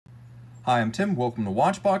Hi, I'm Tim. Welcome to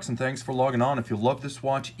Watchbox, and thanks for logging on. If you love this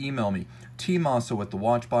watch, email me,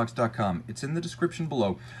 tmosso@thewatchbox.com. It's in the description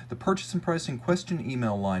below. The purchase and pricing question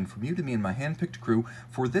email line from you to me and my hand-picked crew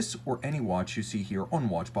for this or any watch you see here on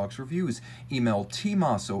Watchbox Reviews. Email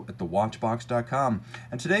tmosso@thewatchbox.com.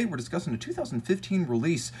 And today we're discussing a 2015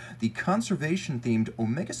 release, the conservation-themed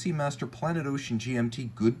Omega Seamaster Planet Ocean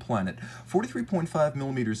GMT GoodPlanet. 43.5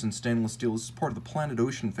 millimeters in stainless steel. This is part of the Planet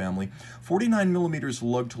Ocean family. 49 millimeters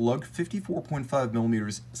lug-to-lug, 54.5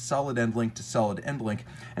 millimeters solid end link to solid end link,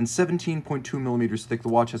 and 17.2 millimeters thick. The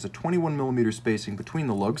watch has a 21 millimeter spacing between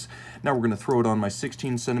the lugs. Now we're going to throw it on my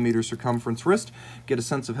 16 centimeter circumference wrist, get a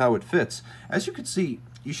sense of how it fits. As you can see,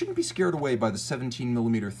 you shouldn't be scared away by the 17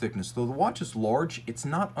 millimeter thickness. Though the watch is large, it's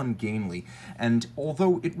not ungainly, and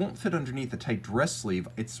although it won't fit underneath a tight dress sleeve,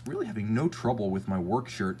 it's really having no trouble with my work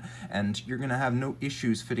shirt, and you're going to have no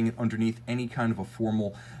issues fitting it underneath any kind of a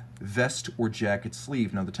formal vest or jacket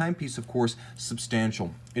sleeve. Now the timepiece, of course,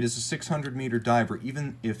 substantial. It is a 600-meter diver,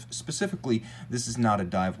 even if specifically this is not a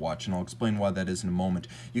dive watch, and I'll explain why that is in a moment.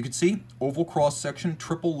 You can see oval cross-section,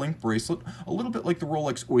 triple link bracelet, a little bit like the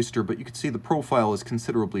Rolex Oyster, but you can see the profile is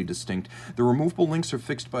considerably distinct. The removable links are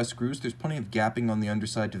fixed by screws. There's plenty of gapping on the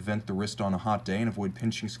underside to vent the wrist on a hot day and avoid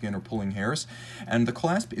pinching skin or pulling hairs. And the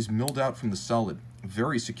clasp is milled out from the solid.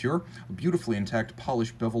 Very secure, beautifully intact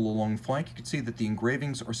polished bevel along the flank. You can see that the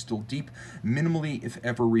engravings are still deep, minimally if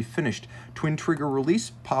ever refinished. Twin trigger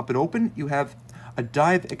release, pop it open. You have a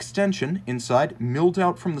dive extension inside, milled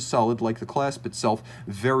out from the solid like the clasp itself,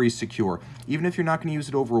 very secure. Even if you're not going to use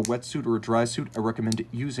it over a wetsuit or a dry suit, I recommend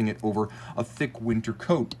using it over a thick winter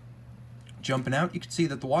coat. Jumping out, you can see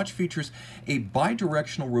that the watch features a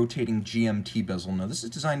bidirectional rotating GMT bezel. Now, this is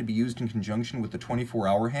designed to be used in conjunction with the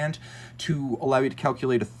 24-hour hand to allow you to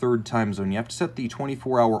calculate a third time zone. You have to set the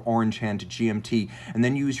 24-hour orange hand to GMT and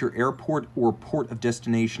then use your airport or port of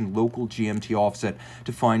destination local GMT offset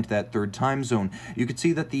to find that third time zone. You can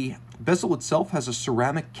see that the bezel itself has a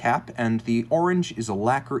ceramic cap, and the orange is a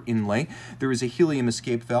lacquer inlay. There is a helium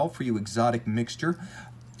escape valve for you exotic mixture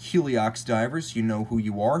heliox divers. You know who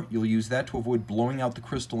you are. You'll use that to avoid blowing out the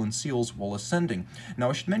crystal and seals while ascending. Now,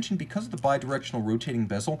 I should mention, because of the bidirectional rotating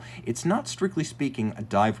bezel, it's not strictly speaking a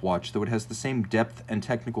dive watch, though it has the same depth and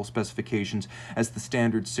technical specifications as the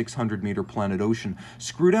standard 600-meter Planet Ocean.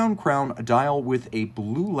 Screw-down crown, a dial with a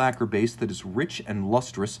blue lacquer base that is rich and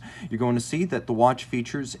lustrous. You're going to see that the watch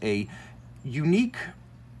features a unique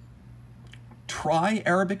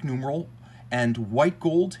tri-Arabic numeral and white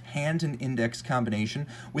gold hand and index combination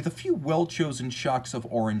with a few well-chosen shocks of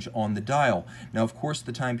orange on the dial. Now, of course,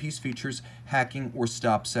 the timepiece features hacking or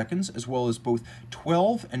stop seconds, as well as both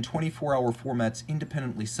 12 and 24-hour formats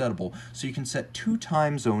independently settable, so you can set 2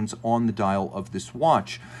 time zones on the dial of this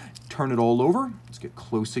watch. Turn it all over. Let's get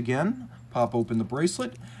close again. Pop open the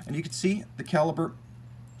bracelet, and you can see the caliber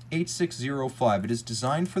 8605. It is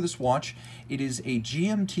designed for this watch. It is a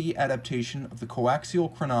GMT adaptation of the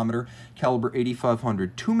coaxial chronometer caliber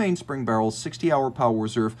 8500. 2 mainspring barrels, 60-hour power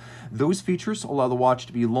reserve. Those features allow the watch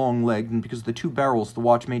to be long-legged, and because of the 2 barrels, the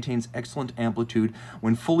watch maintains excellent amplitude.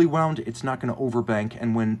 When fully wound, it's not going to overbank,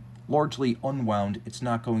 and when largely unwound, it's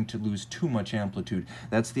not going to lose too much amplitude.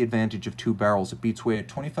 That's the advantage of 2 barrels. It beats away at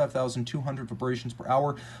 25,200 vibrations per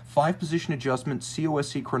hour, 5-position adjustment,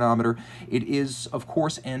 COSC chronometer. It is, of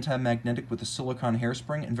course, anti-magnetic with a silicone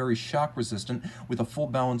hairspring and very shock resistant with a full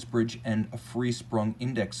balance bridge and a free sprung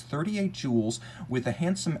index. 38 jewels with a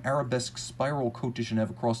handsome arabesque spiral Cote de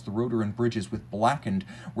Genève across the rotor and bridges with blackened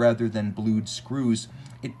rather than blued screws.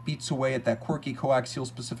 It beats away at that quirky coaxial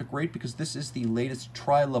specific rate because this is the latest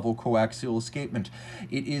tri-level coaxial escapement.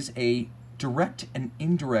 It is a direct and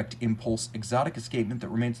indirect impulse exotic escapement that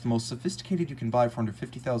remains the most sophisticated you can buy for under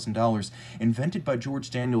 $50,000. Invented by George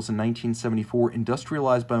Daniels in 1974,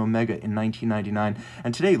 industrialized by Omega in 1999,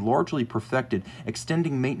 and today largely perfected,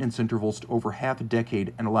 extending maintenance intervals to over half a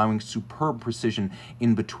decade and allowing superb precision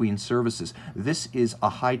in between services. This is a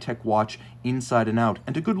high-tech watch inside and out,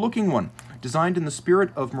 and a good-looking one. Designed in the spirit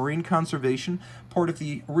of marine conservation, part of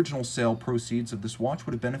the original sale proceeds of this watch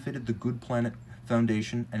would have benefited the GoodPlanet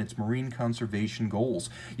Foundation and its marine conservation goals.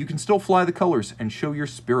 You can still fly the colors and show your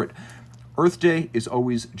spirit. Earth Day is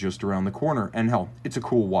always just around the corner, and hell, it's a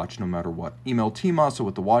cool watch no matter what. Email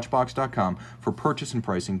tmosso@thewatchbox.com for purchase and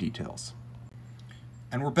pricing details.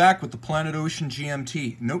 And we're back with the Planet Ocean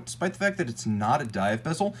GMT. Note, despite the fact that it's not a dive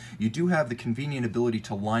bezel, you do have the convenient ability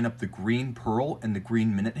to line up the green pearl and the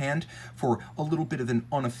green minute hand for a little bit of an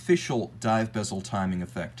unofficial dive bezel timing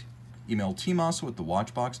effect. Email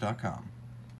tmosso@thewatchbox.com.